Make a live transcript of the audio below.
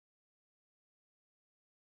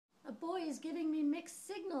A boy is giving me mixed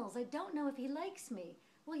signals. I don't know if he likes me.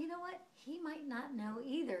 Well, you know what? He might not know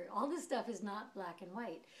either. All this stuff is not black and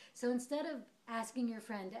white. So instead of asking your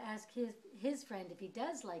friend to ask his friend if he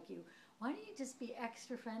does like you, why don't you just be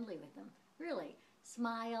extra friendly with him? Really.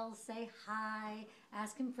 Smile, say hi,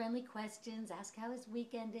 ask him friendly questions, ask how his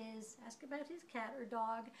weekend is, ask about his cat or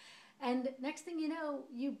dog. And next thing you know,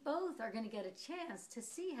 you both are going to get a chance to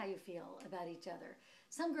see how you feel about each other.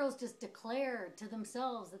 Some girls just declare to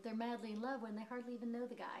themselves that they're madly in love when they hardly even know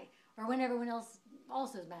the guy, or when everyone else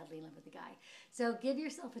also is madly in love with the guy. So give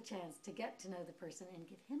yourself a chance to get to know the person and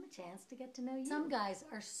give him a chance to get to know you. Some guys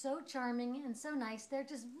are so charming and so nice, they're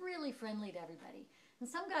just really friendly to everybody. And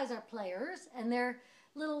some guys are players and they're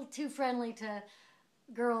a little too friendly to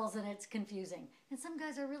girls and it's confusing. And some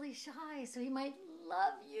guys are really shy, so he might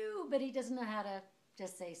love you, but he doesn't know how to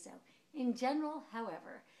just say so. In general,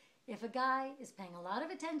 however, if a guy is paying a lot of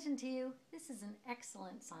attention to you, this is an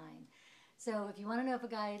excellent sign. So if you want to know if a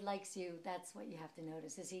guy likes you, that's what you have to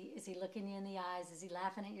notice. Is he looking you in the eyes? Is he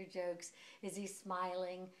laughing at your jokes? Is he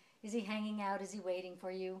smiling? Is he hanging out? Is he waiting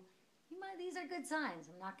for you? These are good signs.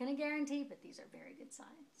 I'm not going to guarantee, but these are very good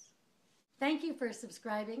signs. Thank you for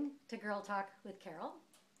subscribing to Girl Talk with Carol.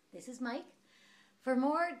 This is Mike. For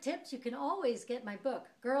more tips, you can always get my book,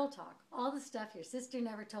 Girl Talk, All the Stuff Your Sister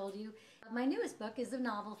Never Told You. My newest book is a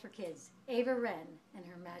novel for kids, Ava Wren and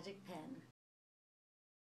Her Magic Pen.